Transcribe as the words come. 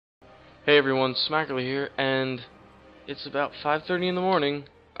Hey everyone, Smackerly here, and it's about 5:30 in the morning.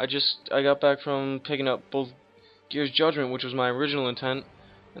 I got back from picking up both Gears Judgment, which was my original intent,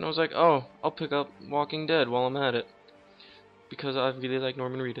 and I was like, oh, I'll pick up Walking Dead while I'm at it, because I really like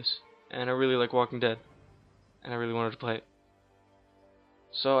Norman Reedus, and I really like Walking Dead, and I really wanted to play it.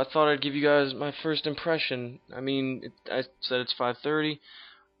 So I thought I'd give you guys my first impression. I said it's 5:30.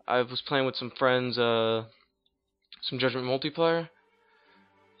 I was playing with some friends, some Judgment multiplayer,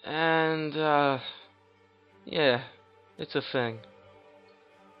 and yeah, it's a thing.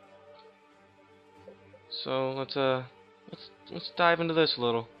 So let's dive into this a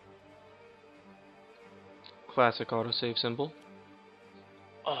little. Classic autosave symbol.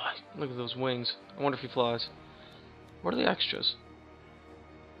 Oh, look at those wings. I wonder if he flies. What are the extras?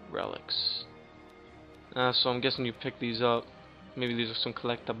 Relics. So I'm guessing you pick these up. Maybe these are some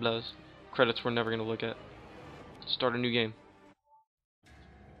collectibles. Credits we're never gonna look at. Start a new game.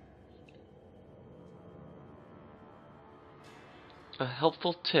 A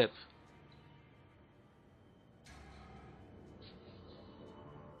helpful tip.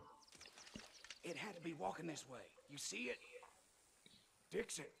 It had to be walking this way. You see it?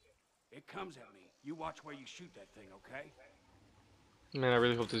 Dixon, it comes at me. You watch where you shoot that thing, okay? Man, I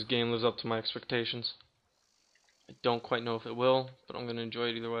really hope this game lives up to my expectations. I don't quite know if it will, but I'm gonna enjoy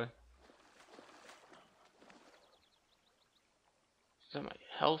it either way. Is that my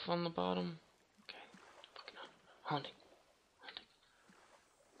health on the bottom? Okay. Fucking hunting.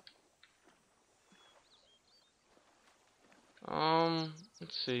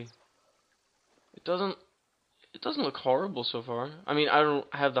 Let's see. It doesn't look horrible so far. I mean, I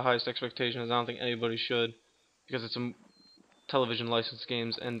don't have the highest expectations. I don't think anybody should, because it's a television licensed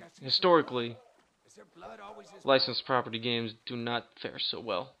games, and historically, Is there blood always this licensed property games do not fare so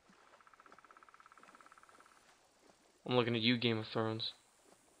well. I'm looking at you, Game of Thrones.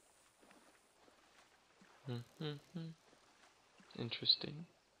 Interesting.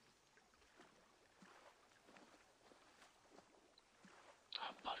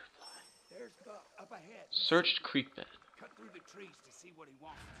 Oh, butterfly. There's Buck up ahead. Searched creek bed. Cut through the trees to see what he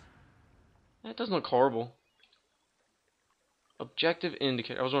wants. It doesn't look horrible. Objective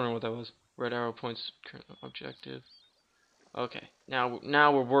indicator. I was wondering what that was. Red arrow points current objective. Okay, now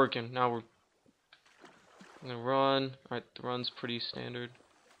we're working. Now we're gonna run. Alright, the run's pretty standard. I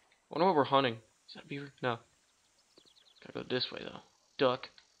wonder what we're hunting. Is that a beaver? No. Gotta go this way though. Duck.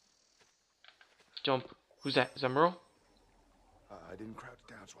 Jump. Who's that? Is that Merle? I didn't crouch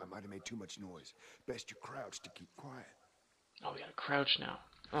down, so I might have made too much noise. Best you crouch to keep quiet. Oh, we gotta crouch now.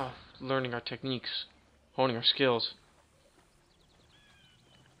 Oh, learning our techniques. Honing our skills.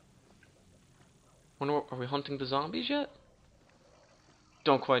 Are we hunting the zombies yet?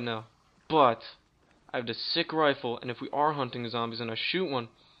 Don't quite know. But I have this sick rifle, and if we are hunting zombies and I shoot one,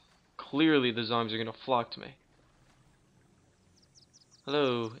 clearly the zombies are gonna flock to me.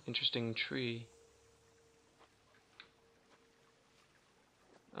 Hello, interesting tree.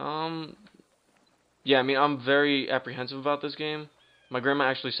 Yeah, I mean, I'm very apprehensive about this game. My grandma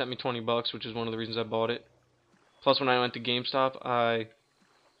actually sent me $20, which is one of the reasons I bought it. Plus, when I went to GameStop, I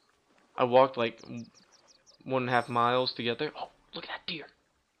walked like 1.5 miles to get there. Oh, look at that deer.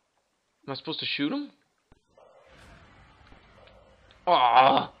 Am I supposed to shoot him?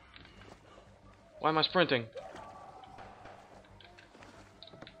 Ah! Why am I sprinting?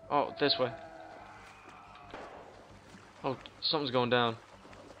 Oh, this way. Oh, something's going down.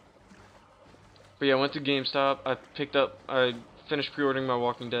 But yeah, I went to GameStop. I finished pre-ordering my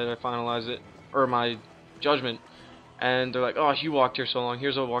Walking Dead. I finalized it, or my Judgment, and they're like, "Oh, you walked here so long.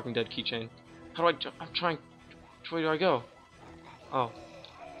 Here's a Walking Dead keychain." How do I jump? I'm trying. Which way do I go? Oh.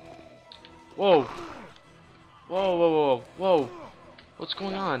 Whoa. Whoa, whoa, whoa, whoa. What's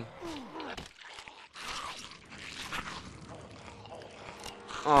going on?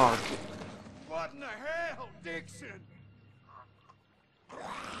 Oh. What in the hell, Dixon?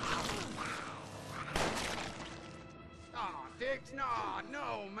 Oh, Dix,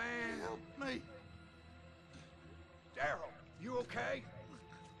 no, man. Help me. Daryl, you okay?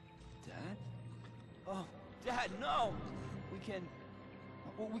 Dad? Oh, Dad, no! We can...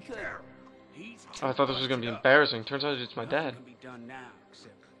 Well, we could... Daryl, he's Oh, I thought this was gonna be busted up. embarrassing. Turns out it's my Nothing dad. can be done now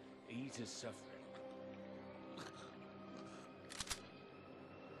except ease his suffering.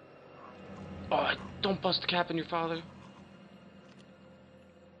 Oh, don't bust the cap on your father.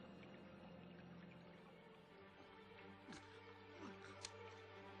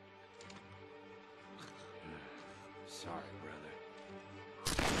 Sorry, brother.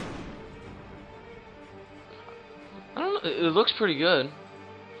 I don't know. It looks pretty good.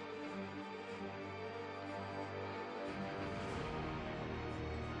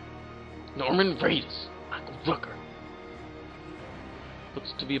 Norman Reedus, Michael Rooker.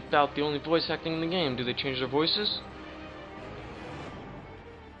 Looks to be about the only voice acting in the game. Do they change their voices?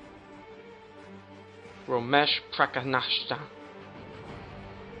 Ramesh Prakanashta.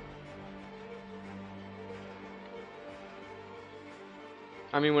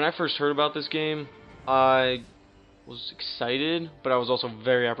 I mean, when I first heard about this game, I was excited, but I was also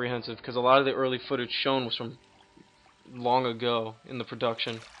very apprehensive because a lot of the early footage shown was from long ago in the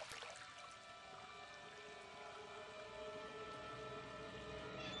production.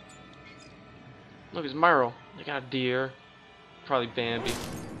 Look, it's Myro. They got a deer. Probably Bambi.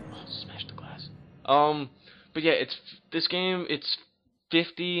 Oh, smashed the glass. But yeah, this game. It's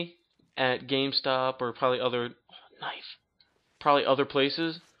 50 at GameStop or probably other knife. Probably other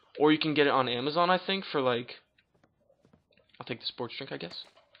places, or you can get it on Amazon. I think for like, I'll take the sports drink. I guess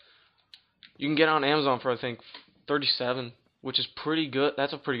you can get it on Amazon for I think 37, which is pretty good.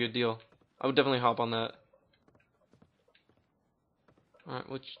 That's a pretty good deal. I would definitely hop on that. All right,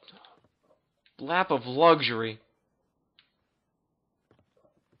 which lap of luxury.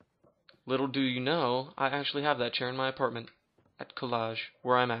 Little do you know, I actually have that chair in my apartment at Collage,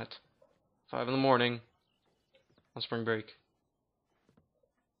 where I'm at. 5 in the morning on spring break.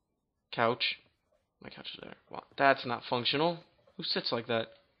 Couch. My couch is there. Wow, that's not functional. Who sits like that?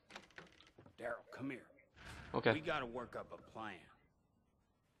 Daryl, come here. Okay. We gotta work up a plan.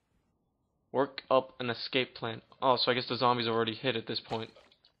 Work up an escape plan. Oh, so I guess the zombies have already hit at this point.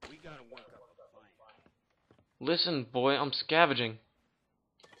 We gotta work up a plan. Listen, boy, I'm scavenging.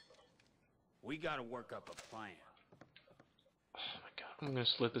 We gotta work up a plan. Oh my god, I'm gonna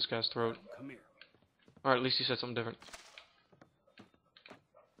slit this guy's throat. Come here. Alright, at least he said something different.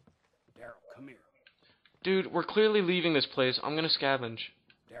 Daryl, come here. Dude, we're clearly leaving this place. I'm gonna scavenge.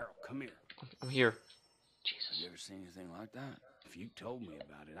 Daryl, come here. I'm here. Jesus. You ever seen anything like that? If you told me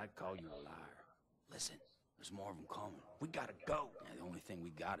about it, I'd call you a liar. Listen, there's more of them coming. We gotta go. Yeah, the only thing we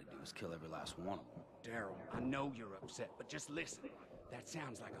gotta do is kill every last one of them. Daryl, I know you're upset, but just listen. That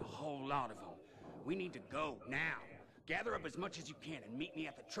sounds like a whole lot of them. We need to go now. Gather up as much as you can and meet me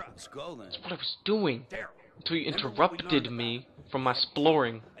at the truck. Let's go then. That's what I was doing. Daryl. Until you remember what we interrupted learned me about from my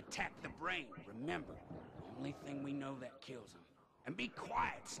exploring. Attack the brain. Remember, the only thing we know that kills them. And be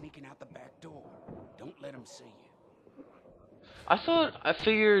quiet sneaking out the back door. Don't let them see you. I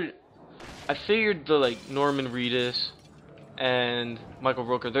figured the like Norman Reedus and Michael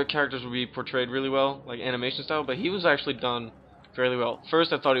Rooker, their characters would be portrayed really well, like animation style, but he was actually done fairly well.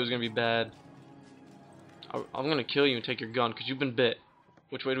 First I thought he was gonna be bad. I'm gonna kill you and take your gun because you've been bit.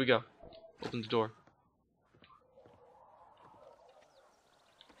 Which way do we go? Open the door.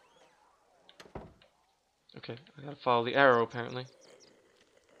 Okay, I gotta follow the arrow apparently.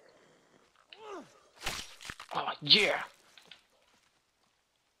 Oh yeah!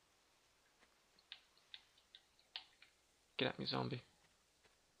 Get at me, zombie.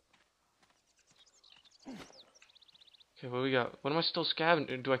 Okay, what do we got? What am I still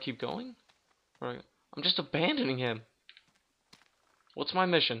scavenging? Do I keep going? I'm just abandoning him. What's my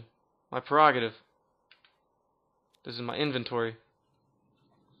mission? My prerogative. This is my inventory.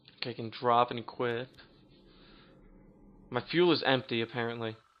 Okay, I can drop and equip. My fuel is empty,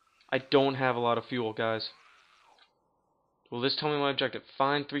 apparently. I don't have a lot of fuel, guys. Will this tell me my objective?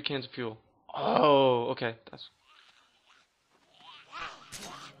 Find 3 cans of fuel. Oh, okay. That's...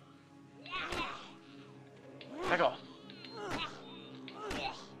 Back off.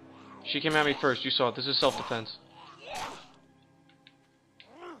 She came at me first. You saw it. This is self-defense.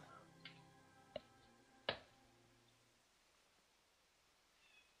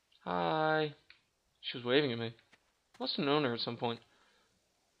 Hi. She was waving at me. Must have known her at some point.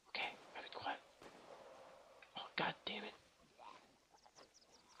 Okay, gotta be quiet. Oh, god damn it.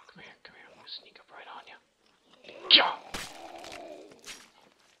 Come here, come here. I'm gonna sneak up right on you. Yeah!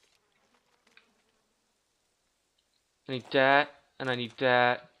 I need that, and I need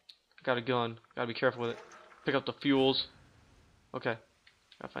that. I got a gun. Gotta be careful with it. Pick up the fuels. Okay.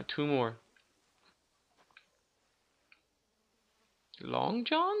 Gotta find 2 more. Long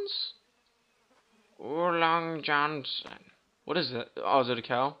Johns? Or Long Johnson. What is it? Oh, is it a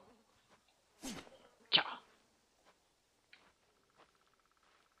cow? Cow.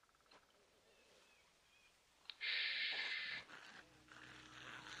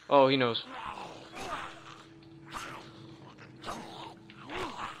 Oh, he knows.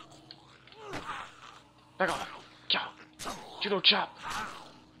 Back off. Cow. Judo chop.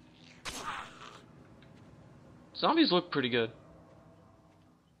 Zombies look pretty good.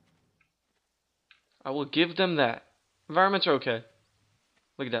 I will give them that. Environments are okay.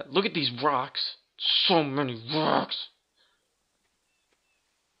 Look at that. Look at these rocks. So many rocks.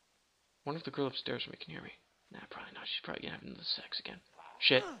 Wonder if the girl upstairs can hear me. Nah, probably not. She's probably getting into the sex again.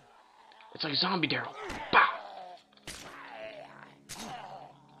 Shit. It's like Zombie Daryl. Bah!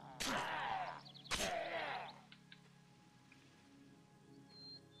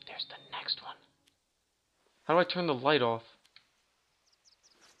 There's the next one. How do I turn the light off?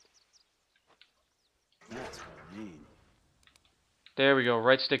 That's what I mean. There we go.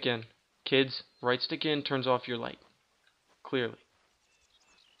 Right stick in. Kids, right stick in turns off your light. Clearly.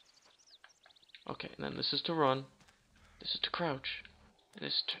 Okay, and then this is to run. This is to crouch. And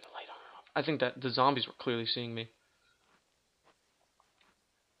this is to turn the light on and off. I think that the zombies were clearly seeing me.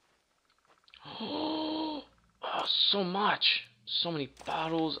 Oh, so much. So many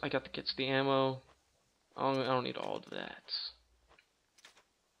bottles. I got to get the ammo. I don't need all of that.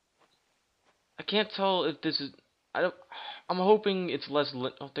 I can't tell if this is... I'm hoping it's less...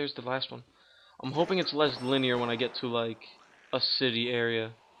 Oh, there's the last one. I'm hoping it's less linear when I get to, like, a city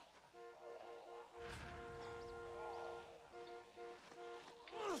area.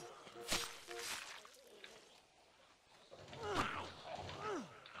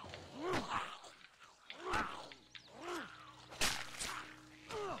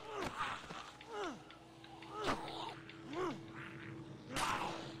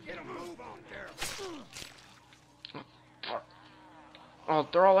 Oh,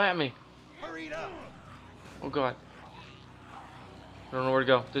 they're all at me. Hurry up! Oh god. I don't know where to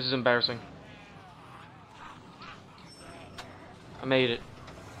go. This is embarrassing. I made it.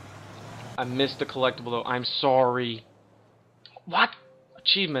 I missed the collectible though. I'm sorry. What?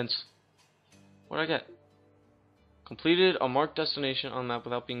 Achievements. What did I get? Completed a marked destination on map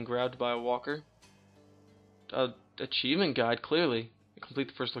without being grabbed by a walker. Achievement guide, clearly. Complete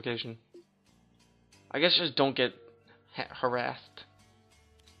the first location. I guess just don't get harassed.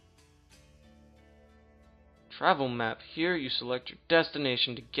 Travel map. Here you select your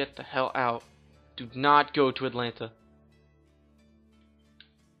destination to get the hell out. Do not go to Atlanta.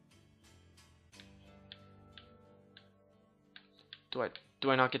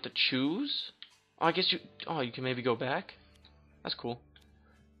 Do I not get to choose? Oh, I guess you... Oh, you can maybe go back? That's cool.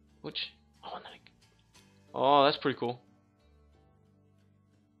 Which... Oh, and then oh, that's pretty cool.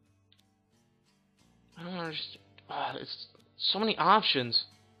 I don't understand. Oh, it's so many options.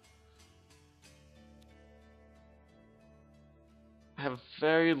 I have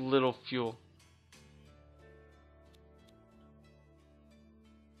very little fuel.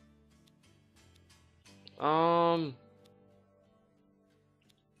 I'm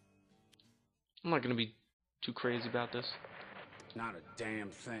not gonna be too crazy about this. Not a damn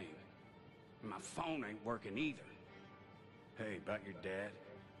thing. My phone ain't working either. Hey, about your dad?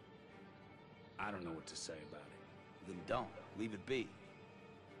 I don't know what to say about it. Then don't. Leave it be.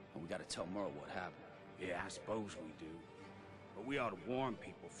 And we gotta tell Merle what happened. Yeah, I suppose we do. But we ought to warn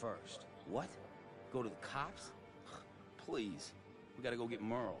people first. What? Go to the cops? Please. We gotta go get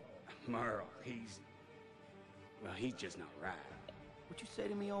Merle. Merle, well, he's just not right. What you say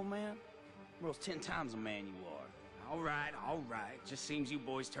to me, old man? Merle's 10 times the man you are. All right. Just seems you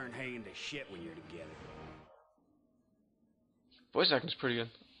boys turn hay into shit when you're together. Voice acting's pretty good.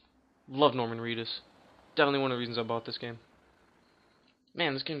 Love Norman Reedus. Definitely one of the reasons I bought this game.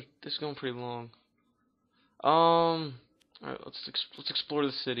 Man, this is going pretty long. Alright, let's explore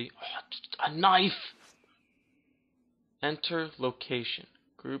the city. Oh, a knife! Enter location.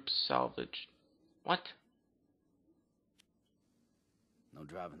 Group salvage. What? No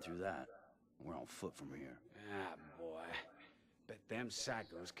driving through that. We're on foot from here. Ah, boy. Bet them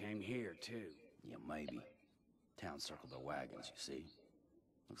psychos came here, too. Yeah, maybe. Town circled their wagons, you see.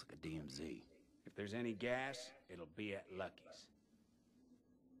 Looks like a DMZ. If there's any gas, it'll be at Lucky's.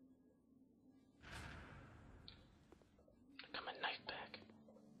 Got my knife back.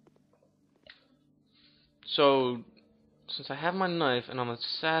 So, since I have my knife and I'm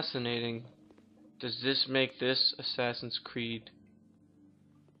assassinating, does this make this Assassin's Creed?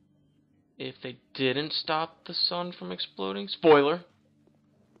 If they didn't stop the sun from exploding? Spoiler!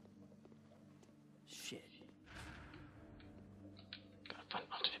 Shit. Gotta find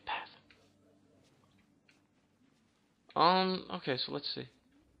an alternate path. Okay, so let's see.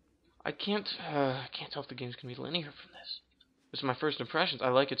 I can't tell if the game's gonna be linear from this. This is my first impressions. I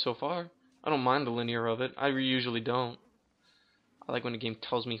like it so far. I don't mind the linear of it. I usually don't. I like when a game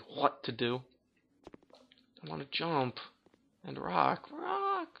tells me what to do. I want to jump and rock.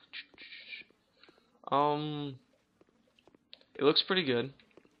 It looks pretty good,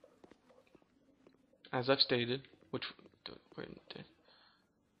 as I've stated. Which, wait,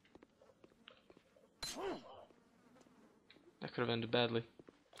 that could have ended badly.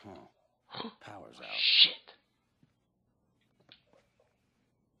 Huh. Power's out. Shit.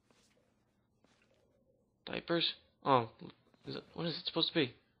 Diapers? Oh, what is it supposed to be?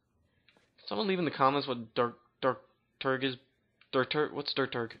 Can someone leave in the comments what Dark Turg is? What's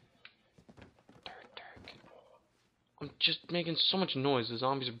Dirt Turg? Dirt Turg. I'm just making so much noise. The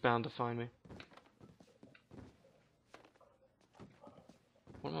zombies are bound to find me.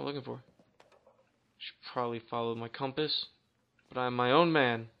 What am I looking for? Should probably follow my compass, but I'm my own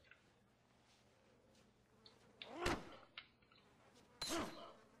man.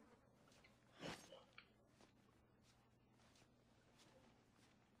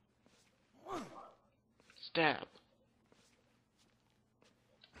 Stab.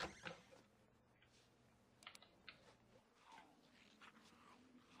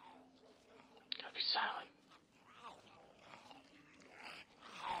 Gotta be silent.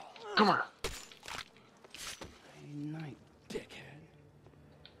 Come on. Hey, night, dickhead.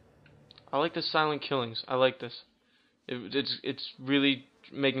 I like the silent killings. I like this. It's really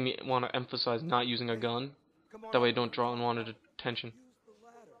making me want to emphasize not using a gun. That way I don't draw unwanted attention.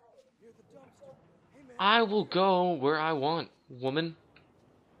 I will go where I want, woman.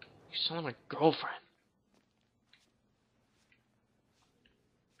 You sound like my girlfriend.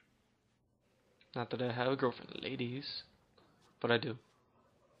 Not that I have a girlfriend, ladies. But I do.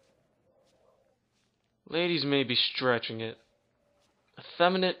 Ladies may be stretching it.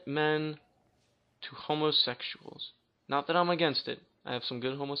 Effeminate men to homosexuals. Not that I'm against it. I have some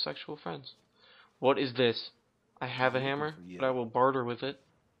good homosexual friends. What is this? I have a hammer, but I will barter with it.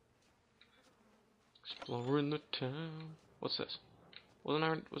 Exploring the town. What's this?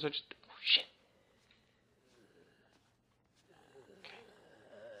 Was I just... Oh, shit. Okay.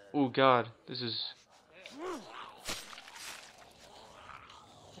 Oh, God. This is... Oh,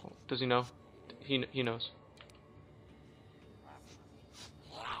 does he know? He knows.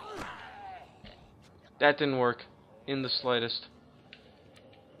 That didn't work. In the slightest.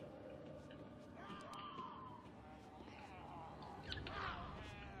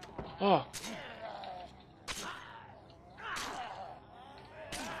 Oh!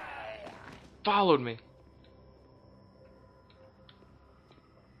 Followed me.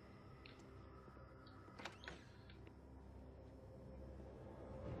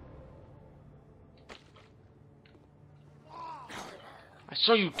 I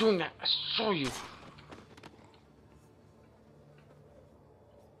saw you doing that. I saw you.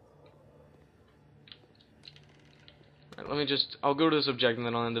 Right, let me just... I'll go to this objective and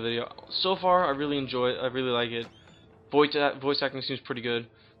then I'll end the video. So far, I really enjoy it. I really like it. Voice acting seems pretty good.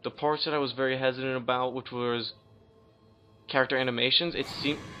 The parts that I was very hesitant about, which was character animations, it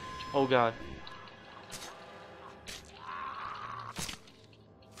seemed... Oh, God.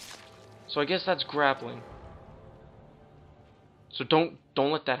 So I guess that's grappling. So don't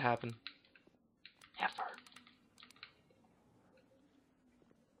let that happen. Ever.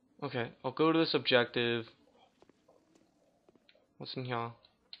 Okay, I'll go to this objective. What's in here?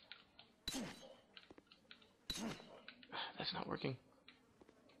 That's not working.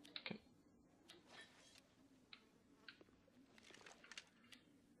 Okay.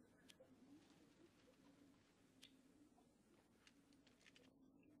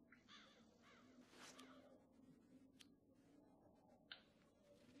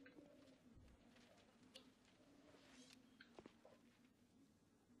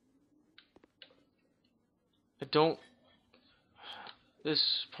 I don't...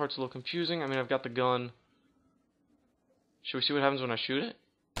 This part's a little confusing. I mean, I've got the gun. Should we see what happens when I shoot it?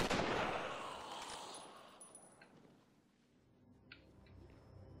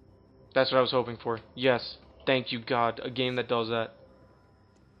 That's what I was hoping for. Yes. Thank you, God. A game that does that.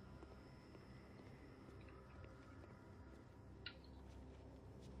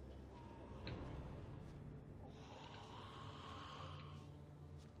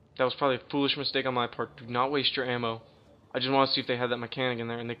 That was probably a foolish mistake on my part. Do not waste your ammo. I just want to see if they had that mechanic in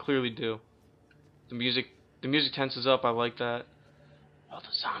there, and they clearly do. The music tenses up. I like that. Oh,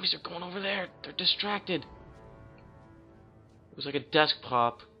 the zombies are going over there. They're distracted. It was like a desk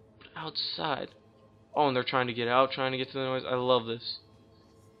pop, but outside. Oh, and they're trying to get out, trying to get to the noise. I love this.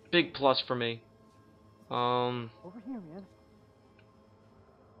 Big plus for me. Over here, man.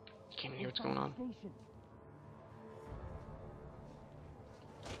 Can't even hear what's going on. Station.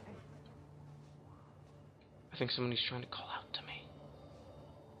 I think somebody's trying to call out to me.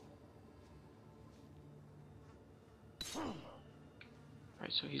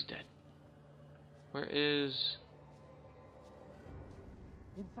 Alright, so he's dead. Where is...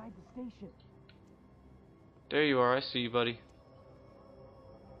 Inside the station. There you are, I see you, buddy.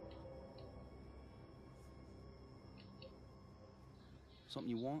 Something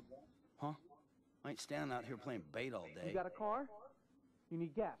you want? Huh? I ain't standing out here playing bait all day. You got a car? You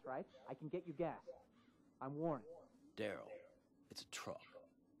need gas, right? I can get you gas. I'm Warren. Daryl, it's a truck.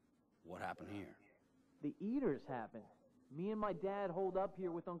 What happened here? The Eaters happened. Me and my dad holed up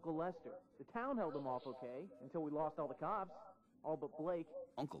here with Uncle Lester. The town held him off okay, until we lost all the cops. All but Blake.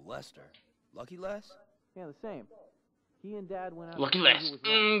 Uncle Lester? Lucky Les? Yeah, the same. He and Dad went out Lucky to see Les. who was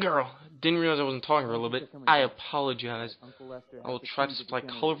left. Girl. Didn't realize I wasn't talking for a little bit. I apologize. Uncle Lester I will has the try to key the supply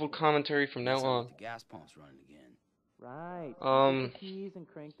generator. colorful commentary from now Guess I on. left the gas pumps running again. Right. Um, You take the keys and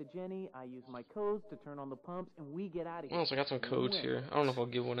crank the Jenny. I use my codes to turn on the pumps, and we get out of here. Oh, so I got some codes Win-win. here. I don't know if I'll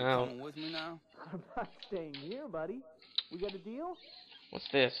give one You out. coming with me now? I'm not staying here, buddy. We got a deal? What's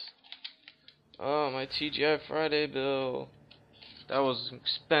this? Oh, my TGI Friday bill. That was an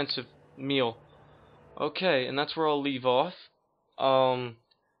expensive meal. Okay, and that's where I'll leave off.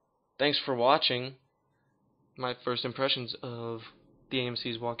 Thanks for watching my first impressions of the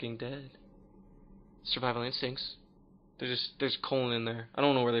AMC's Walking Dead. Survival Instincts. There's colon in there. I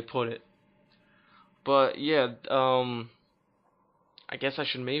don't know where they put it. But yeah, I guess I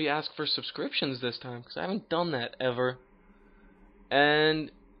should maybe ask for subscriptions this time, because I haven't done that ever.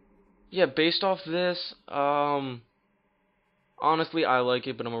 And yeah, based off this, honestly I like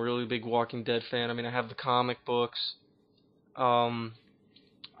it, but I'm a really big Walking Dead fan. I mean, I have the comic books, I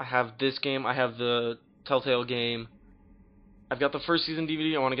have this game, I have the Telltale game, I've got the first season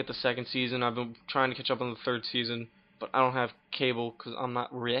DVD, I want to get the second season, I've been trying to catch up on the third season, but I don't have cable because I'm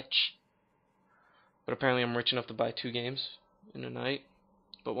not rich. But apparently I'm rich enough to buy 2 games in a night,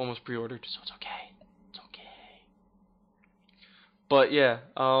 but one was pre-ordered, so it's okay. It's okay. But yeah,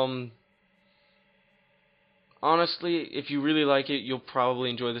 honestly, if you really like it, you'll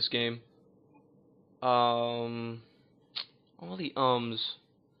probably enjoy this game. All the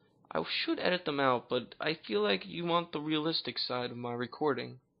I should edit them out, but I feel like you want the realistic side of my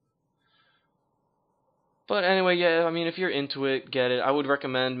recording. But anyway, yeah, I mean, if you're into it, get it. I would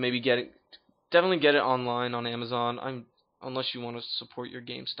recommend maybe definitely get it online on Amazon. Unless you want to support your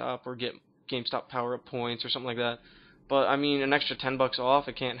GameStop or get GameStop power-up points or something like that. But I mean, an extra $10 off,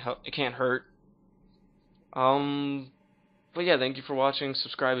 it can't hurt. But yeah, thank you for watching.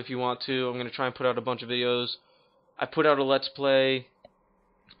 Subscribe if you want to. I'm gonna try and put out a bunch of videos. I put out a Let's Play.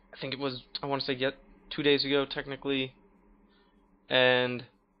 I think it was, I want to say, 2 days ago technically. And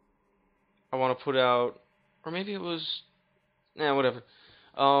I want to put out, or maybe it was, whatever.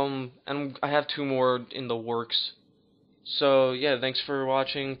 And I have 2 more in the works. So yeah, thanks for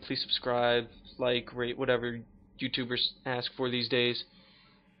watching. Please subscribe, like, rate, whatever YouTubers ask for these days.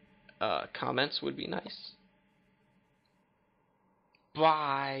 Comments would be nice.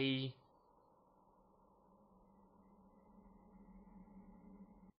 Bye.